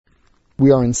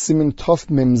We are in Siman Tov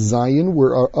Mem Zayin.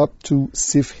 We're up to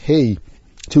Sif Hey,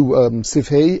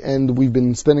 and we've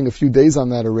been spending a few days on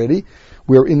that already.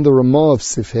 We are in the Ramah of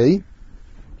Sif Hey.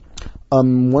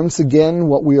 Once again,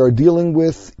 what we are dealing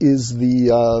with is the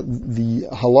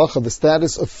halacha, the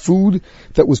status of food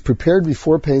that was prepared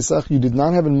before Pesach. You did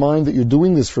not have in mind that you're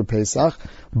doing this for Pesach,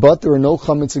 but there are no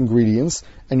chametz ingredients,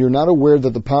 and you're not aware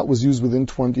that the pot was used within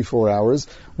 24 hours,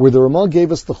 where the Ramah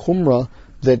gave us the chumrah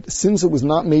that since it was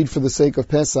not made for the sake of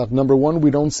Pesach, number one, we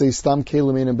don't say Stam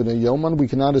Keli Meina Ben Yoman. We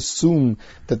cannot assume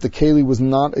that the Keli was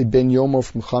not a Ben Yomo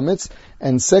from Chametz.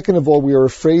 And second of all, we are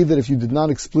afraid that if you did not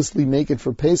explicitly make it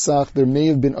for Pesach, there may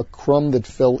have been a crumb that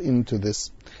fell into this.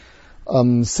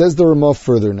 Says the Ramah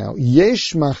further now,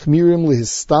 Yesh machmirim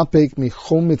lehistapek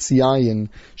michometz yayin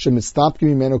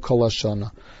shemitztapkim mimeno kol hashana.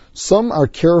 Some are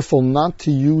careful not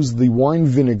to use the wine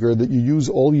vinegar that you use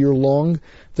all year long,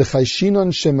 the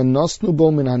chayshinan shemanasnu bo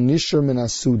min hanishar min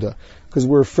asuda, because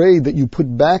we're afraid that you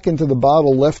put back into the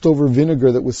bottle leftover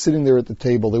vinegar that was sitting there at the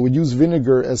table. They would use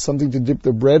vinegar as something to dip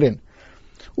their bread in.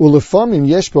 Ulefamim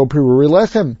yesh bo piruri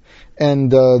lechem, and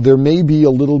there may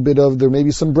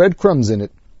be some breadcrumbs in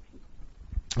it.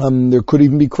 There could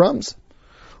even be crumbs.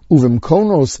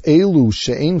 Uvimkonos elu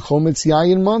she'ein chometz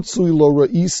yayin matzui lo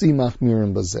ra'isi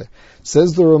machmirim bazeh.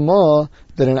 Says the Ramah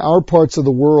that in our parts of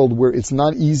the world where it's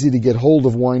not easy to get hold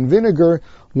of wine vinegar,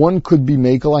 one could be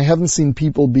makel. I haven't seen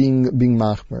people being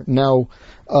machmir. Now,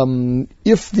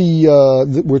 if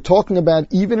we're talking about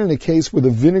even in a case where the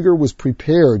vinegar was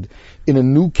prepared in a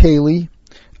new keli,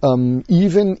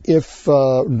 even if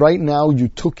right now you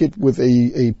took it with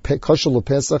a kashal of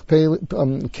Pesach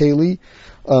keli,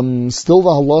 still the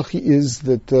halachi is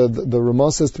that the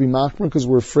Ramah says to be machmer because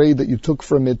we're afraid that you took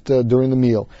from it during the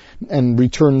meal and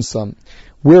return some.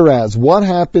 Whereas, what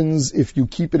happens if you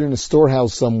keep it in a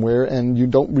storehouse somewhere and you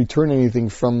don't return anything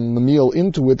from the meal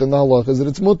into it, then the halacha is that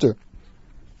it's mutter.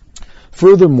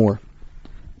 Furthermore,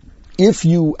 if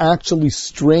you actually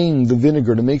strain the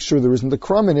vinegar to make sure there isn't a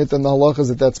crumb in it, then the halacha is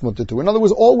that that's mutter too. In other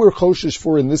words, all we're choshesh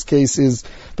for in this case is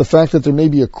the fact that there may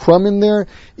be a crumb in there.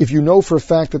 If you know for a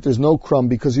fact that there's no crumb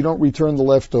because you don't return the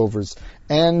leftovers,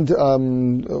 and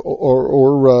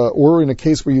or in a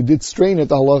case where you did strain it,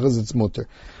 the halacha is it's mutter.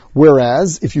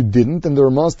 Whereas if you didn't, then the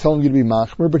Ramah is telling you to be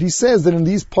machmer. But he says that in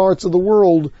these parts of the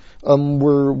world,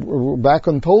 we're back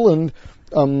on Poland.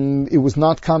 It was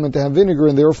not common to have vinegar,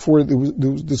 and therefore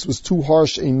this was too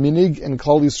harsh a minig, and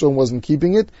Klal Yisrael wasn't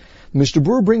keeping it. Mishnah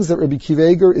Berurah brings that Rabbi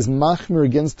Akiva Eiger is machmir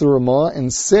against the Ramah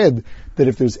and said that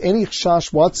if there's any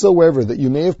chash whatsoever that you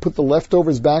may have put the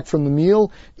leftovers back from the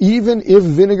meal, even if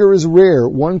vinegar is rare,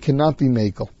 one cannot be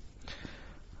mekel.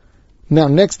 Now,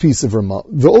 next piece of Ramah.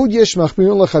 V'od yesh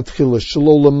machmirin lechatchila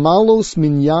shelo lemalos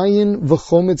min yayin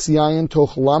v'chometz yayin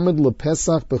toch lamed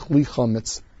lepesach b'chli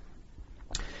chometz.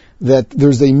 That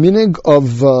there's a minig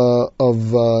of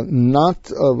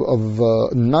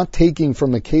not taking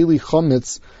from a keli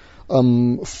chometz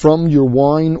from your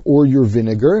wine or your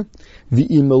vinegar.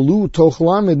 V'imalu toch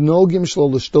lamed nogim shelo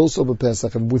l'shtos of a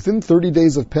Pesach. And within 30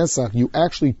 days of Pesach, you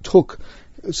actually took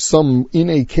some in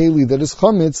a keli that is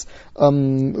chametz,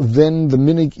 then the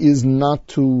minig is not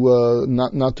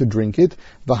to drink it.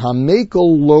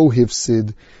 V'hamekel lo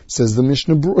hifsid, says the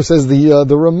Mishnah, says the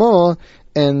Ramah,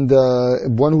 and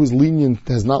one who is lenient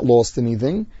has not lost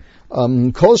anything.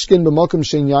 Kolshkin b'makom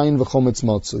shein yayin v'chometz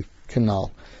matzui,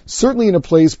 canal. Certainly in a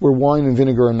place where wine and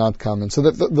vinegar are not common. So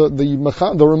that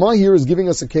the Ramah here is giving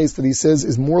us a case that he says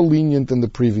is more lenient than the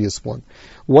previous one.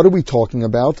 What are we talking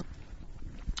about?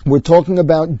 We're talking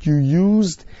about you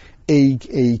used a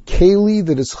keli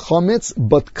that is chametz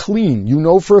but clean. You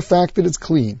know for a fact that it's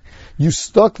clean. You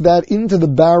stuck that into the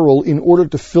barrel in order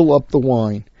to fill up the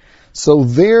wine. So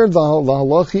there the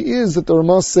halachi is that the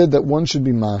Ramah said that one should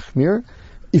be machmir.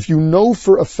 If you know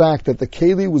for a fact that the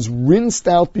keli was rinsed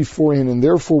out beforehand and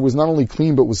therefore was not only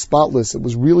clean but was spotless, it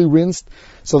was really rinsed,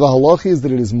 so the halachi is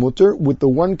that it is mutter, with the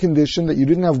one condition that you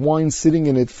didn't have wine sitting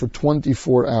in it for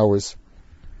 24 hours.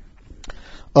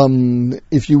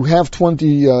 If you have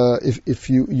if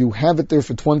you have it there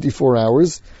for 24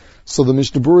 hours, so the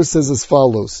Mishnah Berurah says as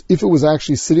follows: if it was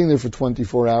actually sitting there for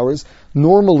 24 hours,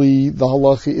 normally the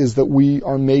halacha is that we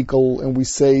are mekel and we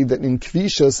say that in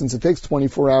kvisha, since it takes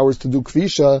 24 hours to do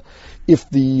kvisha, if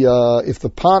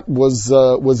the pot was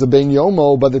a ben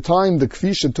yomo, by the time the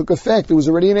kvisha took effect, it was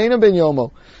already an eina ben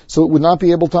yomo, so it would not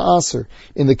be able to aser.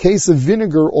 In the case of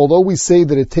vinegar, although we say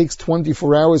that it takes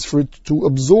 24 hours for it to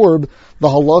absorb, the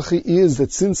halacha is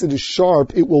that since it is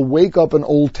sharp, it will wake up an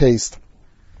old taste.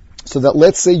 So that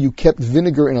let's say you kept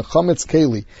vinegar in a chametz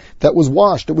keli that was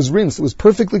washed, it was rinsed, it was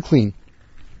perfectly clean,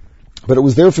 but it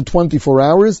was there for 24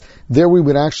 hours, there we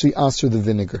would actually aser the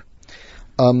vinegar.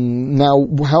 Now,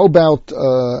 how about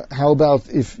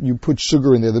if you put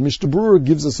sugar in there? The Mishnah Berurah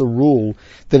gives us a rule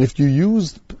that if you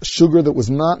used sugar that was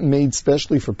not made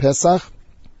specially for Pesach,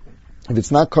 if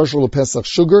it's not kosher Pesach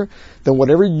sugar, then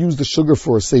whatever you use the sugar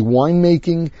for, say wine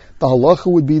making, the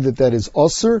halacha would be that is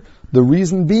osur. The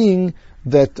reason being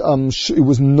that it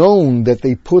was known that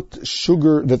they put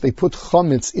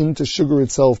chametz into sugar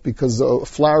itself because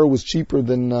flour was cheaper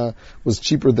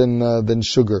than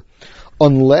sugar.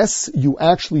 Unless you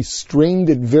actually strained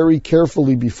it very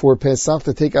carefully before Pesach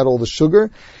to take out all the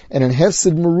sugar, and an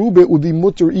hefsid merubah would be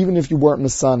mutter even if you weren't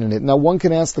masan in it. Now one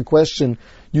can ask the question,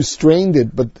 you strained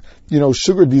it, but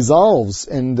sugar dissolves,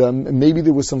 and maybe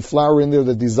there was some flour in there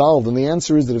that dissolved, and the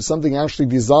answer is that if something actually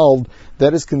dissolved,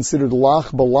 that is considered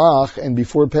lach balach, and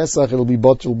before Pesach it'll be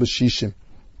batul b'shishim.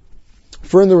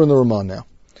 Further in the Ramah now.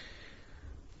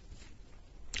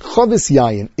 Chavis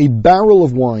yayin, a barrel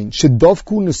of wine,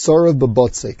 shedovku nesarav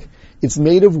b'botzek. It's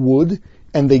made of wood,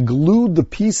 and they glued the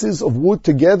pieces of wood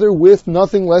together with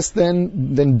nothing less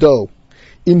than dough.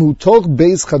 Imhu toch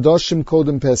beis chadashim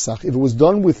kodem Pesach. If it was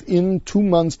done within 2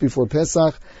 months before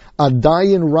Pesach,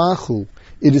 adayin rachu.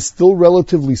 It is still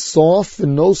relatively soft,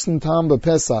 v'nosen tam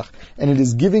b'Pesach, and it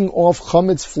is giving off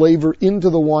chametz flavor into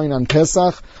the wine on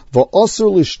Pesach. Va'osur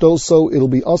lishtoso, it'll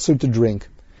be osur to drink.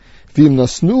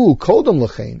 Whereas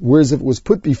if it was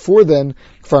put before then,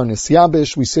 farnis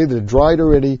yabish, we say that it dried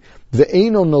already.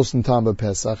 Ve'eno nosen tam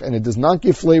b'Pesach, and it does not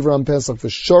give flavor on Pesach.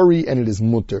 V'shari, and it is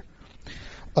mutter.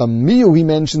 Miyu, he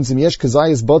mentions in yesh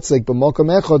kazayas botzek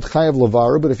b'mokom echad chayav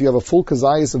lavara, but if you have a full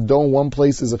kazayas of dough in one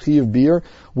place is a chi of beer.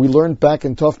 We learned back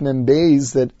in Tov Mem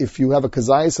Beis that if you have a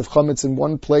kazayas of chametz in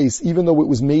one place, even though it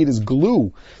was made as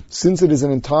glue, since it is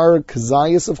an entire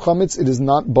kazayas of chametz, it is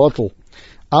not bottle.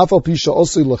 Afal pisha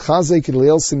osui lachazek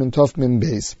ileel siman Tov Mem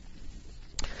Beis.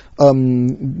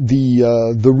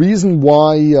 The reason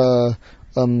why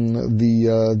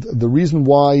the reason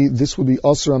why this would be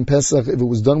osur on Pesach if it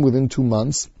was done within 2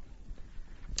 months,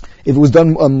 if it was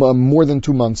done more than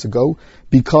 2 months ago,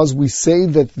 because we say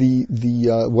that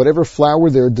the whatever flour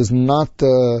there does not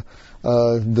have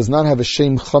a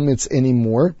shem chametz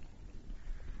anymore.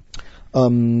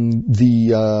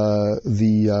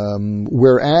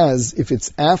 Whereas if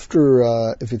it's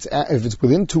if it's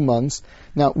within 2 months,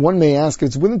 now one may ask, if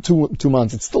it's within two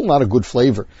months, it's still not a good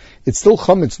flavor. It's still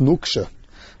chametz nuksha.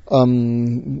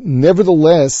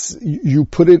 Nevertheless, you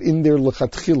put it in there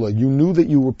lechatchila. You knew that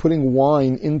you were putting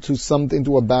wine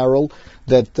into a barrel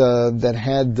that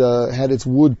had its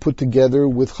wood put together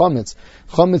with chametz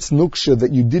nuksha,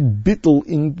 that you did bittul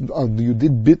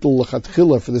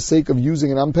lechatchila for the sake of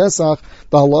using it on Pesach.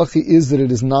 The halacha is that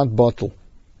it is not batul.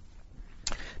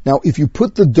 Now, if you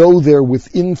put the dough there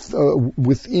within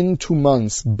 2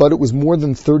 months, but it was more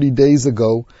than 30 days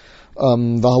ago,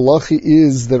 the halacha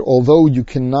is that although you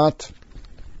cannot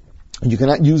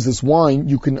use this wine,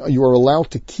 you are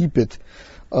allowed to keep it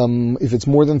if it's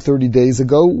more than 30 days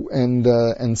ago,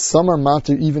 and some are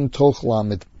matir even toch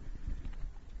lamed.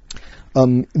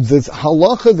 The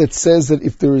halacha that says that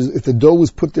if the dough was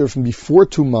put there from before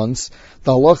 2 months,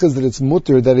 the halacha is that it's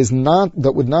mutter.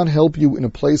 That would not help you in a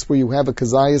place where you have a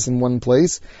kazayas in one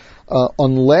place,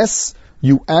 unless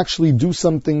you actually do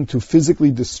something to physically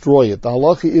destroy it. The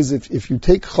halacha is if you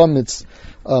take chametz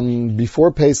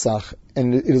before Pesach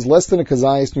and it is less than a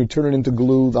kazayas and you turn it into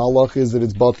glue, the halacha is that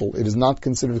it's batul. It is not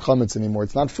considered chametz anymore.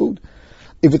 It's not food.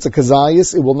 If it's a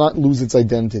kazayas, it will not lose its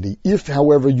identity. If,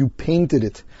 however, you painted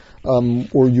it,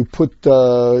 or you put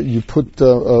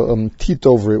teat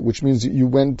over it, which means you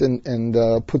went and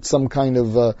put some kind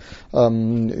of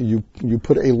you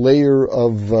put a layer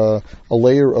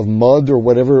of mud or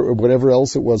whatever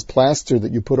else it was, plaster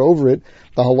that you put over it.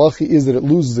 The halacha is that it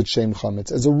loses its shem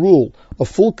chametz. As a rule, a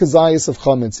full kazayas of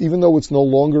chametz, even though it's no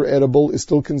longer edible, is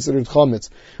still considered chametz.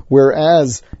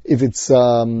 Whereas if it's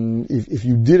if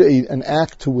you did an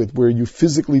act to it where you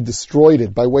physically destroyed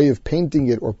it by way of painting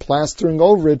it or plastering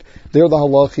over it, there the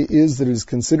halacha is that it is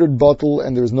considered batul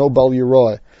and there is no bal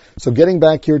yiroeh. So getting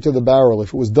back here to the barrel, if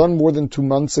it was done more than 2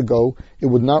 months ago, it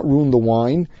would not ruin the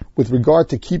wine. With regard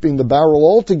to keeping the barrel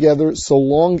altogether, so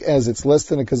long as it's less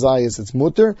than a kazayas, it's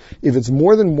mutter. If it's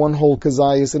more than one whole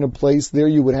kazayas in a place, there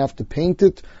you would have to paint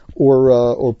it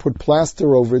or put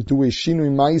plaster over it, do a shinui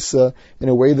maisa in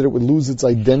a way that it would lose its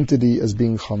identity as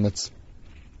being chametz.